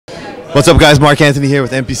What's up, guys? Mark Anthony here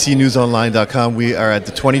with NPCNewsOnline.com. We are at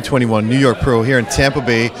the 2021 New York Pro here in Tampa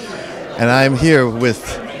Bay, and I'm here with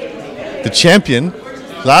the champion,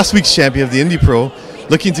 last week's champion of the Indy Pro,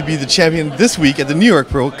 looking to be the champion this week at the New York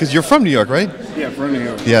Pro, because you're from New York, right? Yeah, from New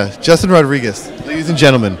York. Yeah, Justin Rodriguez. Ladies and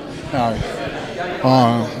gentlemen.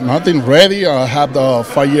 Nothing ready. I have the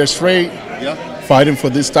 5 years straight fighting for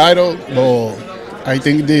this title, but I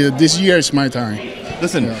think this year is my time.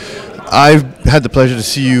 Listen, I've had the pleasure to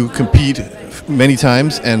see you compete many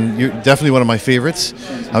times, and you're definitely one of my favorites.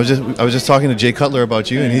 I was just talking to Jay Cutler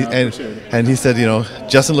about you, and he said, you know,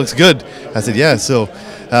 Justin looks good. I said, yeah. So,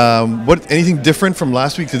 anything different from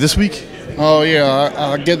last week to this week? Oh yeah,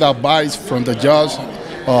 I get advice from the judge.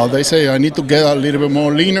 They say I need to get a little bit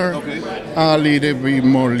more leaner. A little bit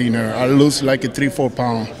more leaner. I lose like a 3-4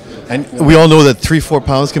 pounds. And we all know that 3-4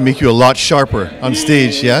 pounds can make you a lot sharper on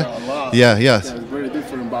stage. Yeah. A lot. Yeah. It's a very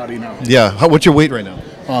different body now. Yeah. What's your weight right now?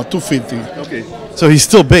 250. Okay. So he's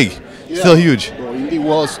still big, still huge. Well, Indy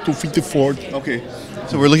was 254. Okay.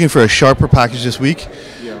 So we're looking for a sharper package this week.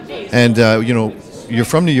 Yeah. And you know, you're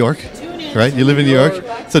from New York, right? You live in New York.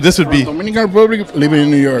 So this would be Dominican Republic, living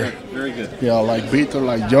in New York. very good. Yeah, like Vito,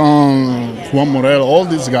 like John, Juan Morel, all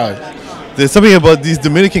these guys. There's something about these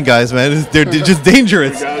Dominican guys, man. They're just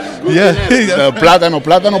dangerous. Yeah. Plátano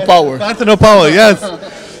power. Plátano power, yes.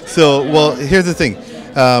 So, well, here's the thing.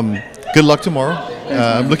 Good luck tomorrow.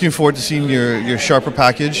 I'm looking forward to seeing your sharper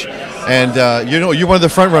package. And, you know, you're one of the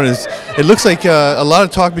front runners. It looks like a lot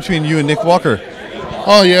of talk between you and Nick Walker.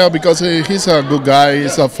 Oh, yeah, because he's a good guy.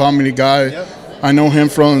 He's a family guy. Yep. I know him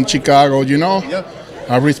from Chicago, you know. Yep.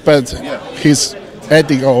 I respect his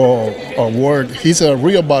ethic or word. He's a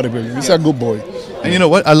real bodybuilder. He's a good boy. And you know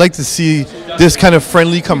what? I like to see this kind of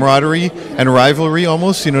friendly camaraderie and rivalry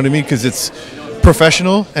almost, you know what I mean? Because it's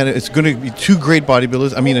professional and it's going to be two great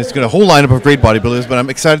bodybuilders. I mean, it's going to a whole lineup of great bodybuilders, but I'm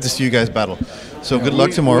excited to see you guys battle. So good luck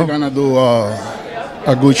tomorrow. We're going to do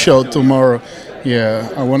a good show tomorrow. Yeah,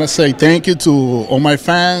 I want to say thank you to all my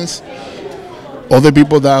fans, all the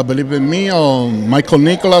people that believe in me, Michael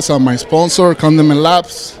Nicholas, and my sponsor, Condiment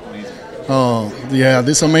Labs. Yeah,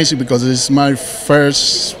 this is amazing because this is my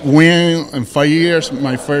first win in 5 years,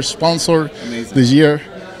 my first sponsor this year.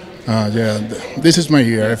 Yeah, this is my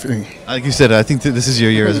year, I think. Like you said, I think that this is your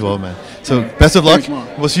year as well, man. So best of luck.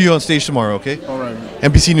 Thanks, We'll see you on stage tomorrow, okay? All right.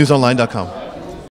 NPCNewsOnline.com.